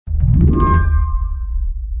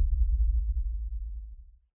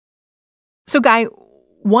So, Guy,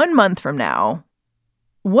 1 month from now,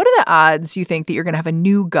 what are the odds you think that you're going to have a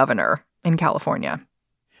new governor in California?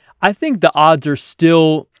 I think the odds are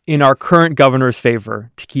still in our current governor's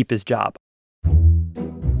favor to keep his job.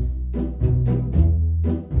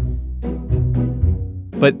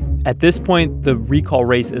 But at this point, the recall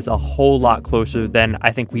race is a whole lot closer than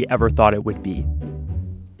I think we ever thought it would be.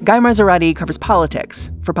 Guy Marzorati covers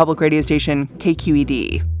politics for public radio station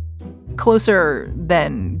KQED. Closer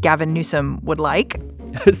than Gavin Newsom would like.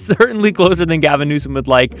 Certainly closer than Gavin Newsom would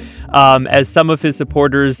like. As some of his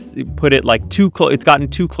supporters put it, like too close. It's gotten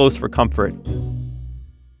too close for comfort.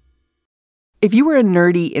 If you were a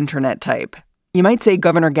nerdy internet type, you might say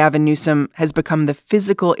Governor Gavin Newsom has become the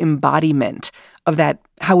physical embodiment of that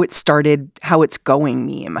how it started, how it's going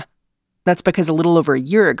meme. That's because a little over a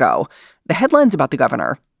year ago, the headlines about the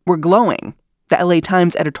governor were glowing. The LA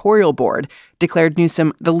Times editorial board declared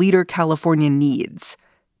Newsom the leader California needs.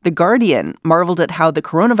 The Guardian marveled at how the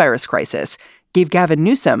coronavirus crisis gave Gavin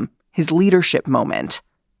Newsom his leadership moment.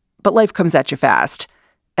 But life comes at you fast.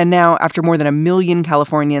 And now, after more than 1 million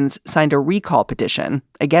Californians signed a recall petition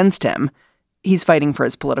against him, he's fighting for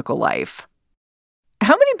his political life.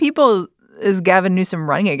 How many people is Gavin Newsom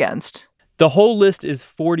running against? The whole list is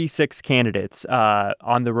 46 candidates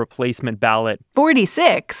on the replacement ballot.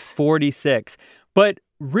 46? 46. But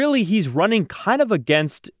really, he's running kind of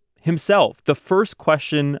against himself. The first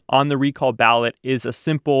question on the recall ballot is a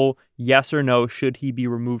simple yes or no, should he be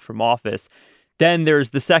removed from office? Then there's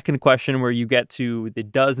the second question where you get to the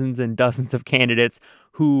dozens and dozens of candidates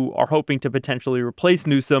who are hoping to potentially replace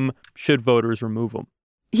Newsom should voters remove him.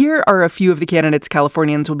 Here are a few of the candidates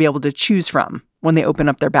Californians will be able to choose from when they open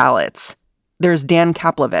up their ballots. There's Dan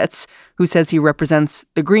Kaplowitz, who says he represents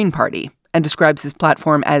the Green Party and describes his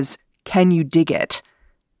platform as, "Can you dig it?"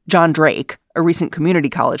 John Drake, a recent community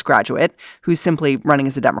college graduate who's simply running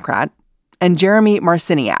as a Democrat, and Jeremy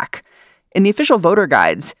Marciniak. In the official voter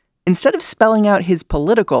guides, instead of spelling out his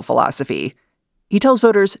political philosophy, he tells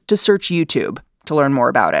voters to search YouTube to learn more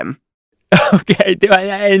about him. Okay.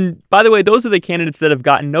 And by the way, those are the candidates that have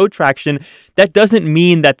gotten no traction. That doesn't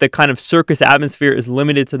mean that the kind of circus atmosphere is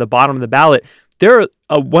limited to the bottom of the ballot.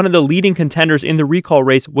 One of the leading contenders in the recall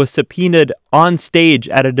race was subpoenaed on stage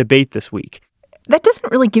at a debate this week. That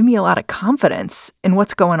doesn't really give me a lot of confidence in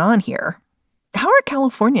what's going on here. How are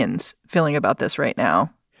Californians feeling about this right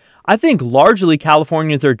now? I think largely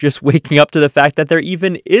Californians are just waking up to the fact that there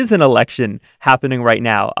even is an election happening right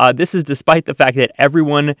now. This is despite the fact that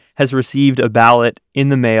everyone has received a ballot in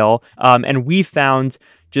the mail. And we found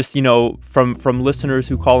just, from listeners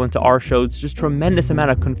who call into our shows, just tremendous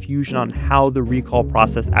amount of confusion on how the recall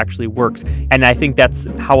process actually works. And I think that's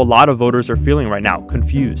how a lot of voters are feeling right now,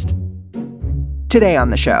 confused. Today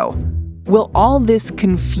on the show, will all this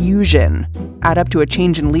confusion add up to a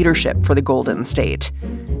change in leadership for the Golden State?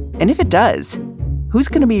 And if it does, who's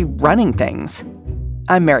going to be running things?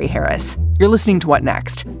 I'm Mary Harris. You're listening to What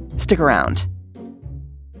Next? Stick around.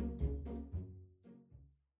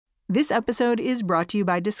 This episode is brought to you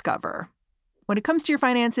by Discover. When it comes to your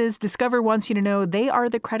finances, Discover wants you to know they are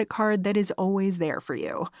the credit card that is always there for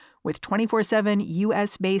you. With 24/7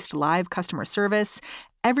 U.S.-based live customer service,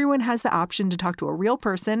 everyone has the option to talk to a real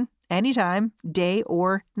person anytime, day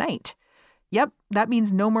or night. Yep, that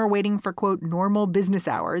means no more waiting for, quote, normal business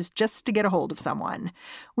hours just to get a hold of someone.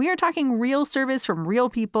 We are talking real service from real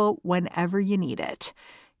people whenever you need it.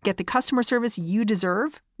 Get the customer service you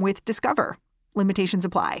deserve with Discover. Limitations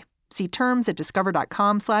apply. See terms at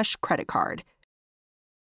discover.com/creditcard.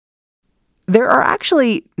 There are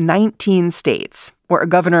actually 19 states where a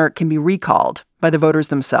governor can be recalled by the voters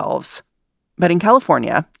themselves. But in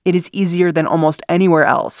California, it is easier than almost anywhere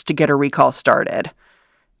else to get a recall started.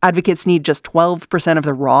 Advocates need just 12% of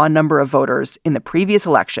the raw number of voters in the previous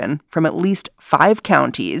election from at least 5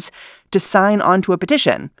 counties to sign onto a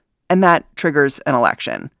petition, and that triggers an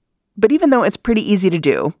election. But even though it's pretty easy to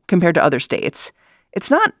do compared to other states, it's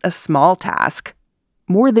not a small task.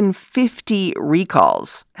 More than 50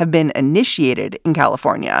 recalls have been initiated in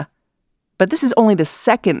California. But this is only the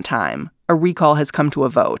second time a recall has come to a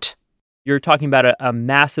vote. You're talking about a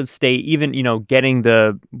massive state. Even, getting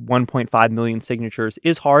the 1.5 million signatures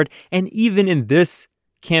is hard. And even in this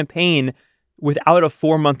campaign, without a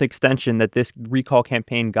 4-month extension that this recall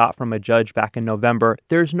campaign got from a judge back in November,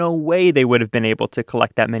 there's no way they would have been able to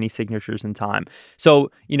collect that many signatures in time.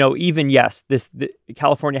 So,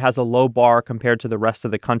 California has a low bar compared to the rest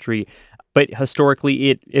of the country. But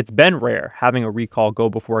historically, it's been rare having a recall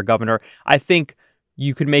go before a governor. I think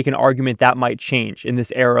you could make an argument that might change in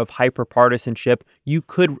this era of hyper-partisanship. You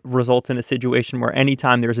could result in a situation where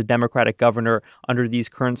anytime there's a Democratic governor under these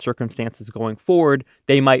current circumstances going forward,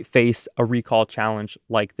 they might face a recall challenge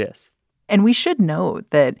like this. And we should note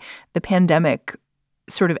that the pandemic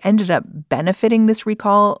sort of ended up benefiting this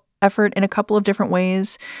recall effort in a couple of different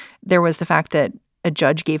ways. There was the fact that a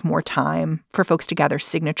judge gave more time for folks to gather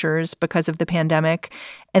signatures because of the pandemic.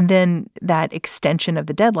 And then that extension of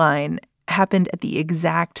the deadline happened at the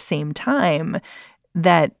exact same time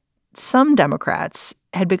that some Democrats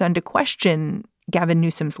had begun to question Gavin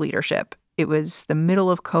Newsom's leadership. It was the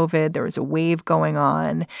middle of COVID. There was a wave going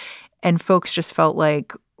on, and folks just felt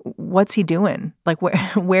like, what's he doing? Like,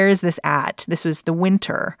 where is this at? This was the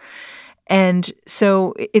winter. And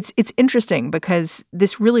so it's interesting because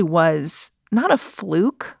this really was not a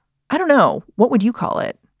fluke. I don't know. What would you call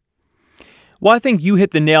it? Well, I think you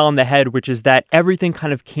hit the nail on the head, which is that everything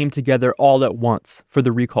kind of came together all at once for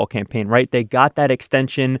the recall campaign, right? They got that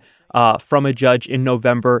extension from a judge in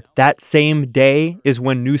November. That same day is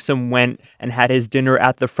when Newsom went and had his dinner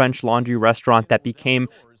at the French Laundry restaurant that became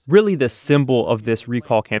really the symbol of this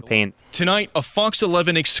recall campaign. Tonight, a Fox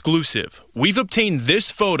 11 exclusive. We've obtained this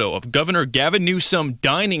photo of Governor Gavin Newsom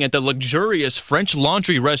dining at the luxurious French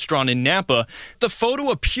Laundry restaurant in Napa. The photo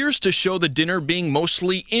appears to show the dinner being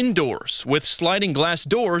mostly indoors, with sliding glass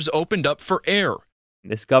doors opened up for air.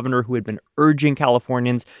 This governor who had been urging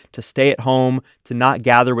Californians to stay at home, to not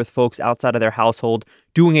gather with folks outside of their household,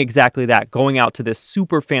 doing exactly that, going out to this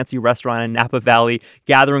super fancy restaurant in Napa Valley,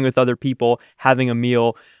 gathering with other people, having a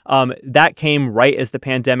meal. That came right as the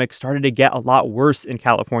pandemic started to get a lot worse in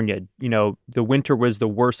California. You know, the winter was the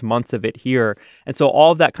worst months of it here. And so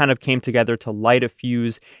all of that kind of came together to light a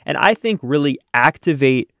fuse and I think really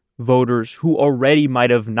activate voters who already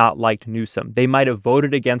might have not liked Newsom. They might have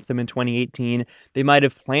voted against him in 2018. They might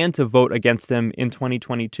have planned to vote against him in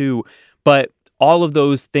 2022. But all of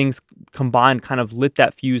those things combined kind of lit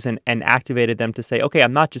that fuse and activated them to say, okay,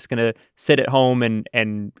 I'm not just going to sit at home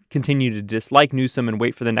and continue to dislike Newsom and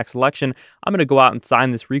wait for the next election. I'm going to go out and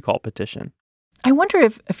sign this recall petition. I wonder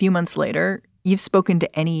if a few months later, you've spoken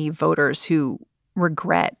to any voters who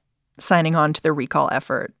regret signing on to the recall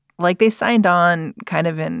effort. Like they signed on kind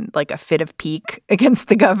of in like a fit of pique against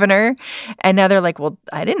the governor. And now they're like, well,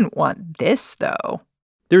 I didn't want this, though.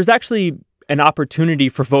 There's actually an opportunity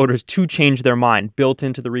for voters to change their mind built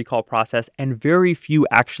into the recall process, and very few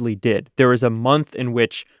actually did. There was a month in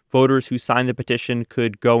which voters who signed the petition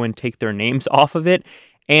could go and take their names off of it,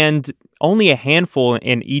 and only a handful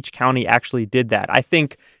in each county actually did that. I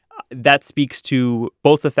think that speaks to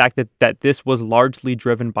both the fact that this was largely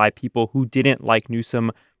driven by people who didn't like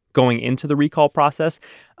Newsom going into the recall process.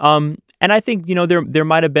 And I think, you know, there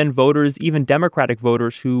might have been voters, even Democratic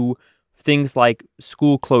voters, who things like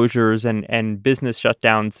school closures and business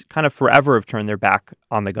shutdowns kind of forever have turned their back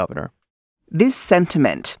on the governor. This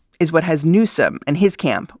sentiment is what has Newsom and his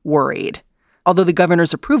camp worried. Although the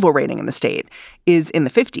governor's approval rating in the state is in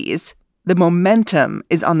the 50s, the momentum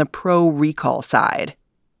is on the pro-recall side.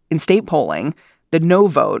 In state polling, the no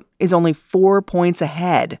vote is only 4 points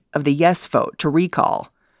ahead of the yes vote to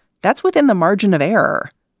recall. That's within the margin of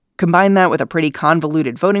error. Combine that with a pretty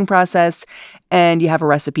convoluted voting process, and you have a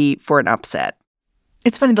recipe for an upset.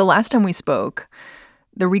 It's funny, the last time we spoke,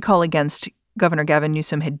 the recall against Governor Gavin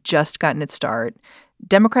Newsom had just gotten its start.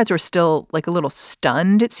 Democrats were still like a little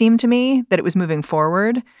stunned, it seemed to me, that it was moving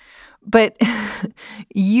forward. But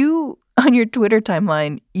you, on your Twitter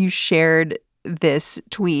timeline, you shared this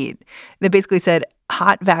tweet that basically said,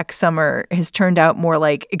 hot vac summer has turned out more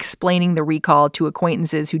like explaining the recall to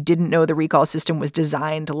acquaintances who didn't know the recall system was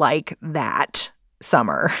designed like that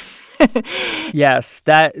summer. Yes,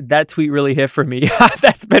 that tweet really hit for me.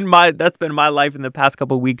 That's been my life in the past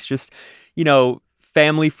couple of weeks. Just, you know,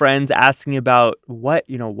 family, friends asking about what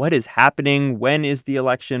is happening, when is the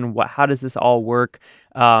election, how does this all work?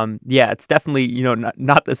 Yeah, it's definitely, you know,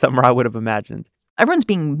 not the summer I would have imagined. Everyone's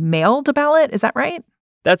being mailed a ballot, is that right?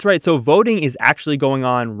 That's right. So voting is actually going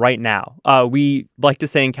on right now. We like to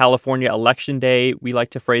say in California, Election Day, we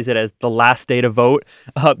like to phrase it as the last day to vote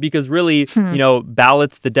because really, you know,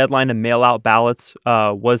 ballots, the deadline to mail out ballots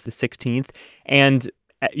was the 16th. And,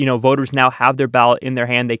 you know, voters now have their ballot in their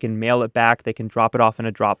hand. They can mail it back. They can drop it off in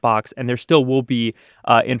a drop box. And there still will be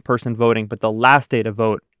in-person voting. But the last day to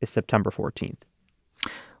vote is September 14th.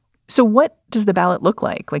 So what does the ballot look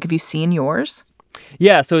like? Like, have you seen yours?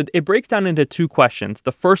 Yeah, so it breaks down into two questions.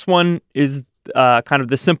 The first one is kind of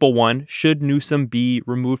the simple one. Should Newsom be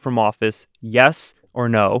removed from office? Yes or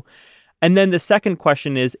no? And then the second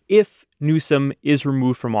question is, if Newsom is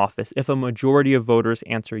removed from office, if a majority of voters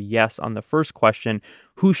answer yes on the first question,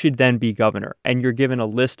 who should then be governor? And you're given a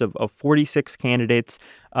list of 46 candidates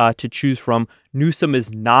to choose from. Newsom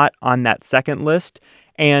is not on that second list,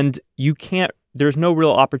 and there's no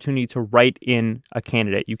real opportunity to write in a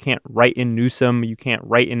candidate. You can't write in Newsom. You can't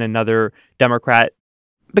write in another Democrat.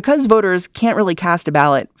 Because voters can't really cast a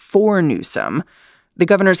ballot for Newsom, the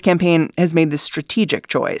governor's campaign has made this strategic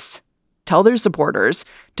choice. Tell their supporters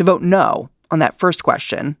to vote no on that first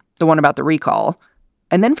question, the one about the recall.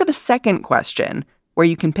 And then for the second question, where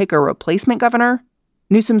you can pick a replacement governor,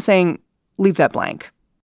 Newsom's saying, leave that blank.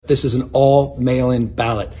 This is an all mail-in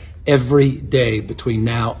ballot every day between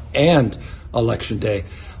now and Election Day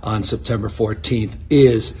on September 14th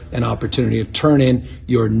is an opportunity to turn in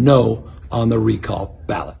your no on the recall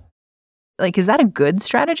ballot. Like, is that a good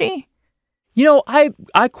strategy? You know,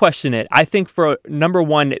 I question it. I think for number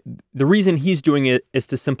one, the reason he's doing it is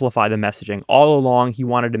to simplify the messaging. All along, he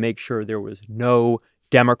wanted to make sure there was no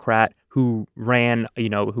Democrat who ran,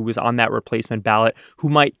 who was on that replacement ballot, who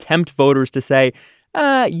might tempt voters to say,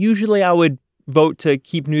 usually I would vote to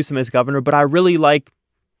keep Newsom as governor, but I really like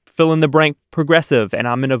fill in the blank progressive, and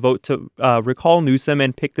I'm going to vote to recall Newsom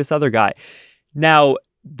and pick this other guy. Now,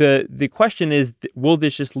 the question is, will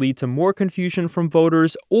this just lead to more confusion from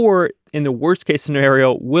voters, or in the worst case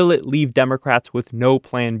scenario, will it leave Democrats with no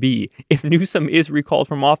plan B? If Newsom is recalled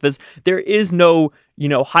from office, there is no,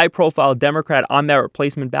 high profile Democrat on that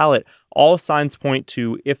replacement ballot. All signs point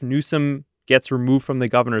to, if Newsom gets removed from the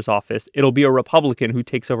governor's office, it'll be a Republican who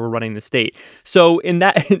takes over running the state. So in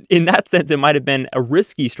that sense, it might have been a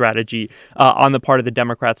risky strategy on the part of the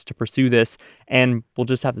Democrats to pursue this, and we'll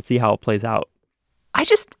just have to see how it plays out. I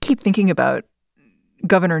just keep thinking about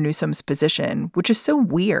Governor Newsom's position, which is so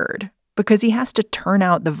weird because he has to turn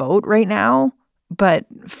out the vote right now, but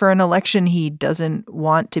for an election he doesn't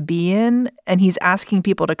want to be in, and he's asking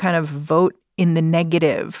people to kind of vote in the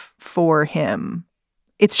negative for him.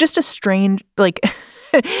 It's just a strange,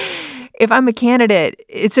 if I'm a candidate,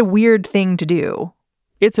 it's a weird thing to do.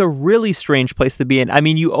 It's a really strange place to be in. I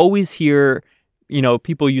mean, you always hear,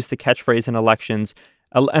 people use the catchphrase in elections,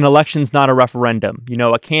 an election's not a referendum.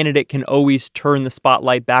 A candidate can always turn the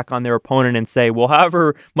spotlight back on their opponent and say, well,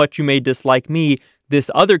 however much you may dislike me,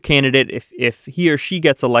 this other candidate, if he or she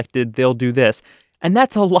gets elected, they'll do this. And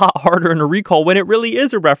that's a lot harder in a recall when it really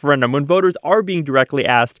is a referendum, when voters are being directly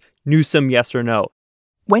asked, Newsom, yes or no.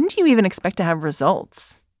 When do you even expect to have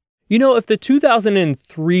results? If the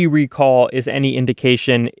 2003 recall is any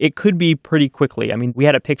indication, it could be pretty quickly. I mean, we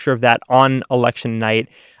had a picture of that on election night.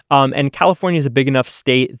 And California is a big enough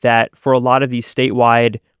state that for a lot of these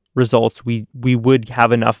statewide results, we would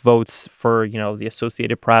have enough votes for, the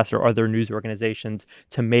Associated Press or other news organizations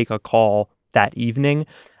to make a call that evening.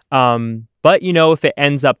 But, if it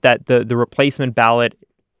ends up that the replacement ballot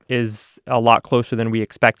is a lot closer than we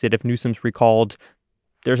expected, if Newsom's recalled,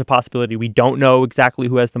 there's a possibility we don't know exactly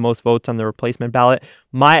who has the most votes on the replacement ballot.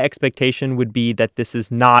 My expectation would be that this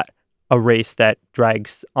is not a race that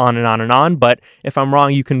drags on and on and on. But if I'm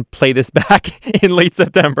wrong, you can play this back in late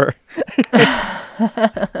September. Part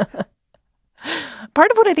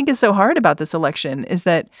of what I think is so hard about this election is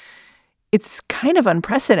that it's kind of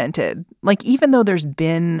unprecedented. Even though there's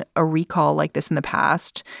been a recall like this in the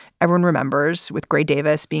past, everyone remembers with Gray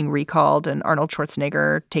Davis being recalled and Arnold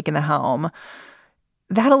Schwarzenegger taking the helm.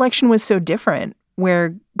 That election was so different,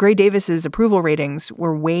 where Gray Davis's approval ratings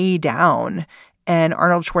were way down and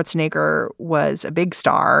Arnold Schwarzenegger was a big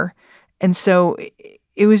star. And so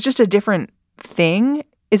it was just a different thing.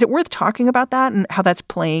 Is it worth talking about that and how that's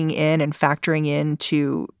playing in and factoring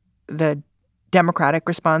into the Democratic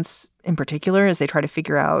response in particular as they try to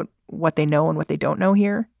figure out what they know and what they don't know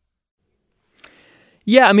here?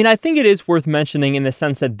 Yeah, I mean, I think it is worth mentioning in the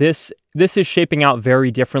sense that this is shaping out very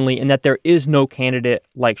differently in that there is no candidate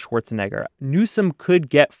like Schwarzenegger. Newsom could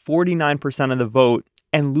get 49% of the vote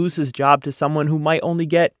and lose his job to someone who might only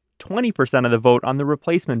get 20% of the vote on the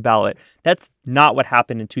replacement ballot. That's not what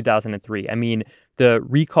happened in 2003. I mean, the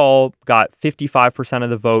recall got 55% of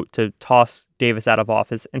the vote to toss Davis out of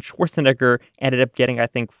office, and Schwarzenegger ended up getting, I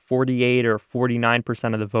think, 48 or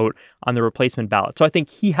 49% of the vote on the replacement ballot. So I think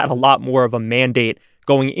he had a lot more of a mandate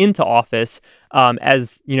going into office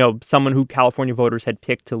as, someone who California voters had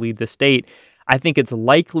picked to lead the state. I think it's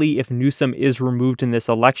likely if Newsom is removed in this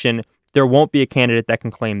election, there won't be a candidate that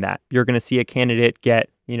can claim that. You're going to see a candidate get,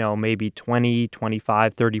 maybe 20,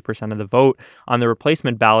 25, 30% of the vote on the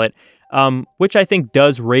replacement ballot, which I think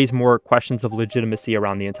does raise more questions of legitimacy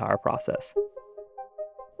around the entire process.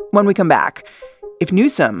 When we come back, if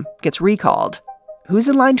Newsom gets recalled, who's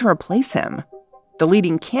in line to replace him? The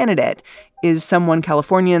leading candidate is someone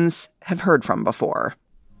Californians have heard from before.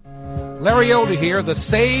 Larry Elder here, the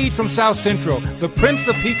sage from South Central, the prince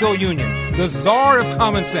of Pico Union, the czar of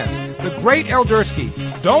common sense, the great Eldersky,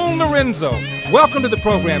 Don Lorenzo. Welcome to the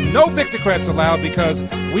program. No Victocrats allowed because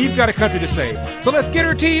we've got a country to save. So let's get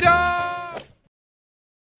her teed up!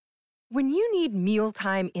 When you need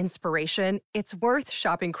mealtime inspiration, it's worth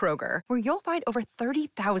shopping Kroger, where you'll find over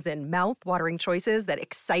 30,000 mouth-watering choices that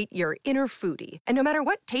excite your inner foodie. And no matter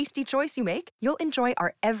what tasty choice you make, you'll enjoy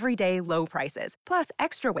our everyday low prices, plus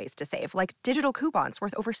extra ways to save, like digital coupons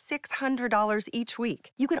worth over $600 each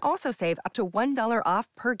week. You can also save up to $1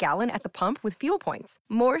 off per gallon at the pump with fuel points.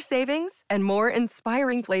 More savings and more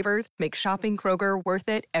inspiring flavors make shopping Kroger worth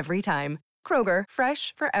it every time. Kroger,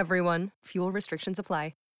 fresh for everyone. Fuel restrictions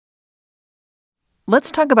apply.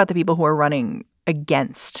 Let's talk about the people who are running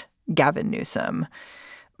against Gavin Newsom.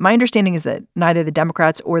 My understanding is that neither the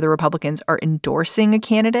Democrats or the Republicans are endorsing a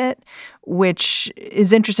candidate, which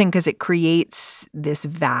is interesting because it creates this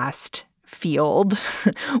vast field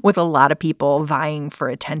with a lot of people vying for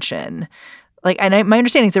attention. My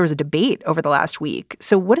understanding is there was a debate over the last week.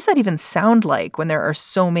 So what does that even sound like when there are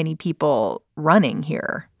so many people running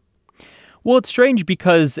here? Well, it's strange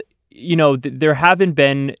because, there haven't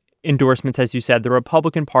been endorsements, as you said. The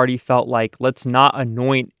Republican Party felt like, let's not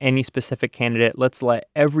anoint any specific candidate. Let's let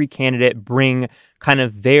every candidate bring kind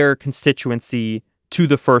of their constituency to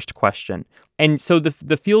the first question. And so the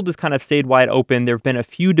field has kind of stayed wide open. There have been a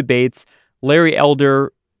few debates. Larry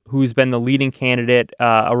Elder, who's been the leading candidate,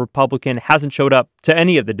 a Republican, hasn't showed up to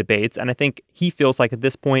any of the debates. And I think he feels like at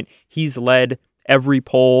this point, he's led every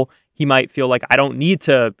poll. He might feel like, I don't need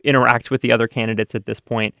to interact with the other candidates at this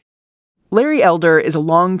point. Larry Elder is a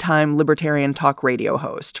longtime libertarian talk radio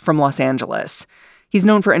host from Los Angeles. He's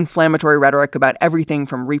known for inflammatory rhetoric about everything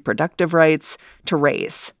from reproductive rights to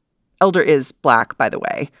race. Elder is Black, by the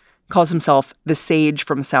way, calls himself the sage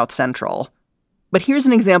from South Central. But here's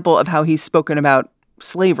an example of how he's spoken about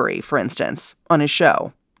slavery, for instance, on his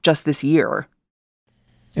show just this year.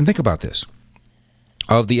 And think about this.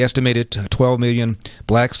 Of the estimated 12 million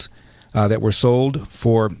blacks that were sold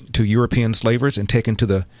to European slavers and taken to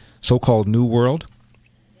the so-called New World,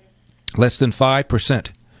 less than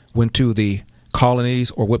 5% went to the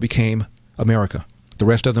colonies or what became America. The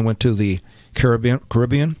rest of them went to the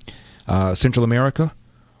Caribbean, Central America,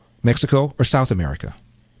 Mexico, or South America.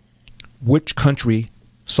 Which country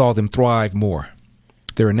saw them thrive more?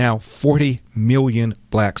 There are now 40 million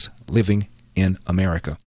blacks living in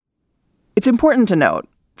America. It's important to note,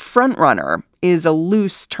 frontrunner is a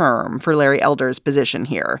loose term for Larry Elder's position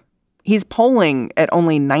here. He's polling at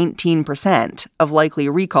only 19% of likely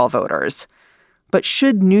recall voters. But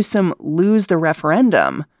should Newsom lose the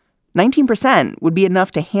referendum, 19% would be enough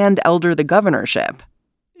to hand Elder the governorship.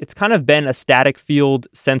 It's kind of been a static field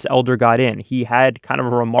since Elder got in. He had kind of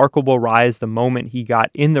a remarkable rise the moment he got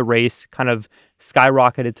in the race, kind of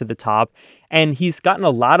skyrocketed to the top. And he's gotten a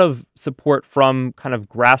lot of support from kind of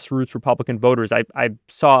grassroots Republican voters. I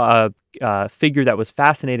saw a figure that was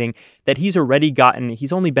fascinating that he's only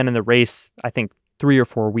been in the race, I think, 3 or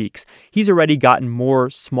 4 weeks. He's already gotten more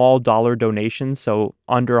small dollar donations, so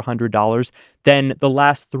under $100, than the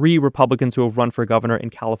last 3 Republicans who have run for governor in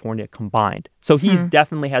California combined. So he's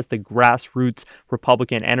definitely has the grassroots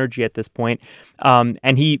Republican energy at this point. And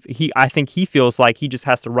I think he feels like he just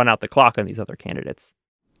has to run out the clock on these other candidates.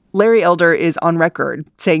 Larry Elder is on record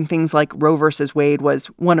saying things like Roe versus Wade was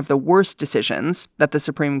one of the worst decisions that the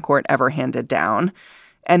Supreme Court ever handed down,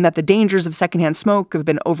 and that the dangers of secondhand smoke have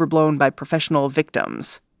been overblown by professional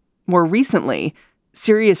victims. More recently,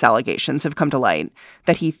 serious allegations have come to light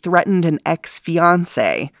that he threatened an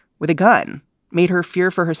ex-fiancée with a gun, made her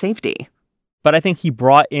fear for her safety. But I think he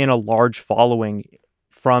brought in a large following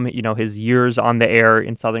from, his years on the air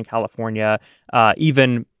in Southern California,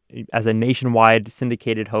 even as a nationwide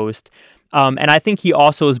syndicated host. And I think he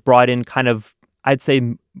also has brought in kind of, I'd say,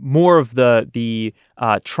 more of the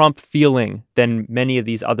Trump feeling than many of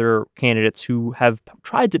these other candidates who have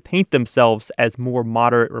tried to paint themselves as more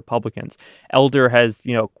moderate Republicans. Elder has,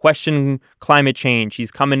 questioned climate change.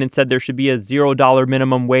 He's come in and said there should be a $0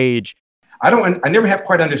 minimum wage. I never have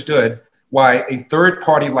quite understood why a third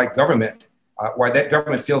party like government, why that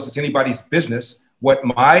government feels it's anybody's business what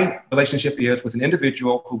my relationship is with an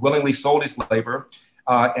individual who willingly sold his labor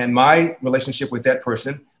and my relationship with that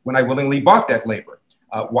person when I willingly bought that labor.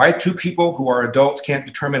 Why 2 people who are adults can't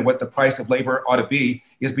determine what the price of labor ought to be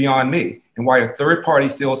is beyond me. And why a third party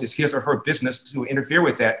feels it's his or her business to interfere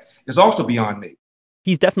with that is also beyond me.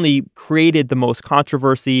 He's definitely created the most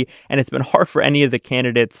controversy, and it's been hard for any of the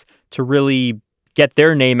candidates to really get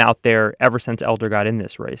their name out there ever since Elder got in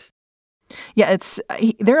this race. Yeah,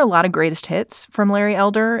 there are a lot of greatest hits from Larry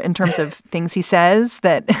Elder in terms of things he says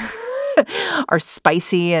that are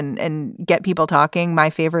spicy and get people talking. My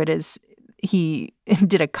favorite is he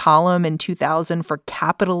did a column in 2000 for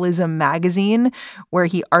Capitalism magazine where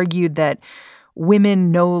he argued that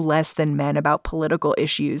women know less than men about political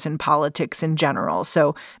issues and politics in general.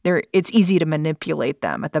 So it's easy to manipulate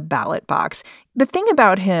them at the ballot box. The thing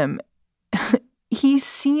about him, he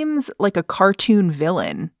seems like a cartoon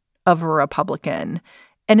villain of a Republican.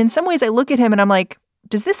 And in some ways I look at him and I'm like,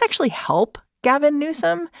 does this actually help Gavin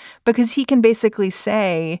Newsom? Because he can basically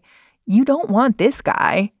say, you don't want this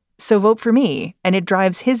guy, so vote for me. And it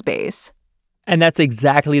drives his base. And that's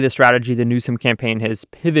exactly the strategy the Newsom campaign has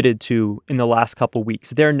pivoted to in the last couple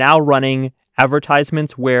weeks. They're now running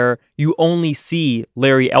advertisements where you only see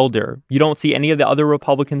Larry Elder. You don't see any of the other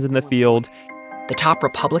Republicans in the field. The top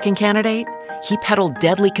Republican candidate, he peddled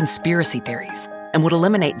deadly conspiracy theories and would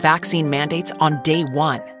eliminate vaccine mandates on day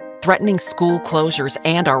one, threatening school closures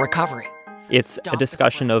and our recovery. It's a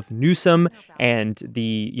discussion of Newsom and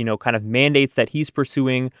the, kind of mandates that he's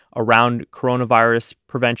pursuing around coronavirus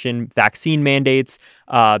prevention, vaccine mandates,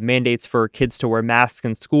 mandates for kids to wear masks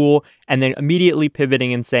in school, and then immediately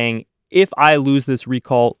pivoting and saying, if I lose this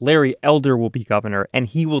recall, Larry Elder will be governor, and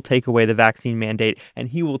he will take away the vaccine mandate, and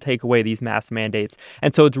he will take away these mask mandates.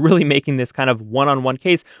 And so it's really making this kind of one-on-one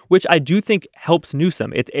case, which I do think helps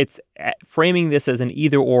Newsom. It's framing this as an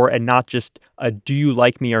either-or and not just a do you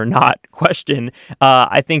like me or not question.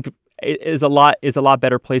 I think is a lot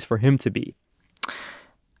better place for him to be.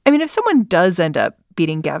 I mean, if someone does end up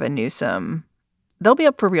beating Gavin Newsom, they'll be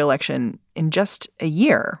up for re-election in just a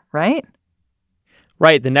year, right?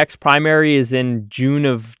 Right. The next primary is in June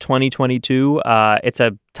of 2022. It's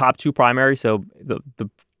a top two primary. So the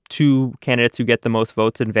two candidates who get the most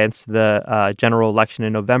votes advance to the general election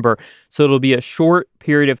in November. So it'll be a short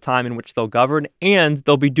period of time in which they'll govern, and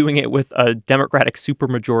they'll be doing it with a Democratic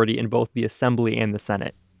supermajority in both the Assembly and the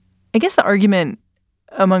Senate. I guess the argument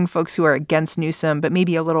among folks who are against Newsom, but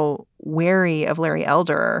maybe a little wary of Larry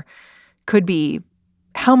Elder, could be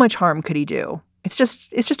how much harm could he do? It's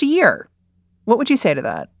just a year. What would you say to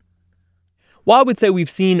that? Well, I would say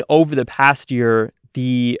we've seen over the past year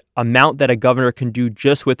the amount that a governor can do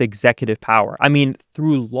just with executive power. I mean,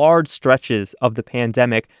 through large stretches of the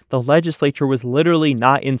pandemic, the legislature was literally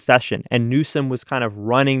not in session, and Newsom was kind of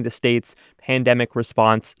running the state's pandemic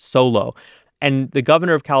response solo. And the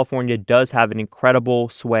governor of California does have an incredible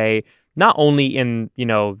sway, not only in,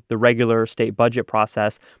 the regular state budget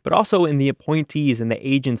process, but also in the appointees and the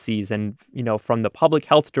agencies and, from the public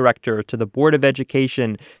health director to the Board of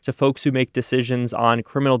Education to folks who make decisions on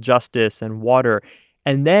criminal justice and water.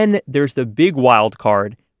 And then there's the big wild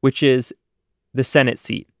card, which is the Senate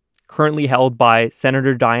seat, currently held by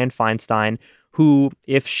Senator Dianne Feinstein, who,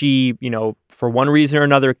 if she, for one reason or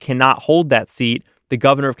another cannot hold that seat, the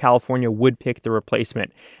governor of California would pick the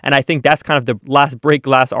replacement. And I think that's kind of the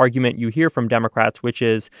last argument you hear from Democrats, which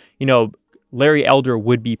is, Larry Elder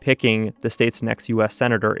would be picking the state's next U.S.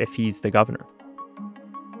 senator if he's the governor.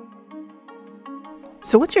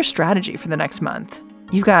 So what's your strategy for the next month?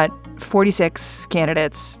 You've got 46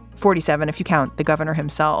 candidates, 47 if you count the governor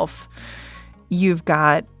himself. You've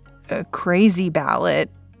got a crazy ballot.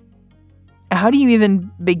 How do you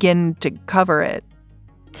even begin to cover it?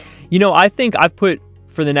 I think I've put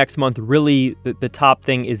for the next month, really the top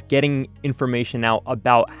thing is getting information out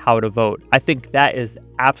about how to vote. I think that is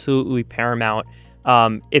absolutely paramount.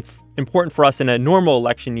 It's important for us in a normal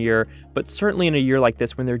election year, but certainly in a year like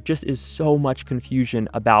this when there just is so much confusion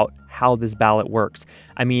about how this ballot works.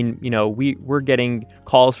 I mean, we're getting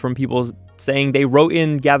calls from people saying they wrote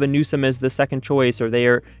in Gavin Newsom as the second choice, or they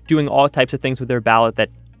are doing all types of things with their ballot that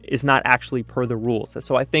is not actually per the rules.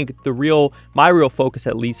 So I think my real focus,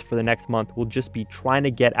 at least for the next month, will just be trying to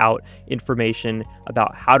get out information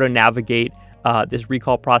about how to navigate this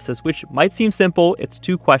recall process, which might seem simple. It's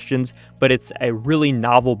 2 questions, but it's a really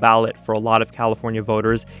novel ballot for a lot of California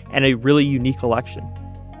voters and a really unique election.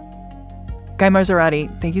 Guy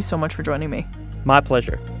Marzorati, thank you so much for joining me. My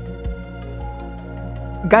pleasure.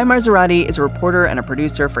 Guy Marzorati is a reporter and a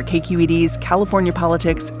producer for KQED's California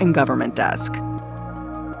Politics and Government Desk.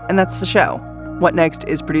 And that's the show. What Next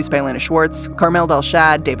is produced by Lana Schwartz, Carmel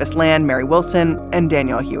Delshad, Davis Land, Mary Wilson, and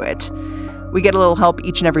Danielle Hewitt. We get a little help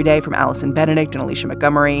each and every day from Allison Benedict and Alicia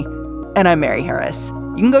Montgomery. And I'm Mary Harris.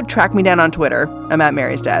 You can go track me down on Twitter. I'm at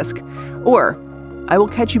Mary's Desk. Or I will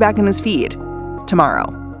catch you back in this feed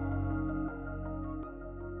tomorrow.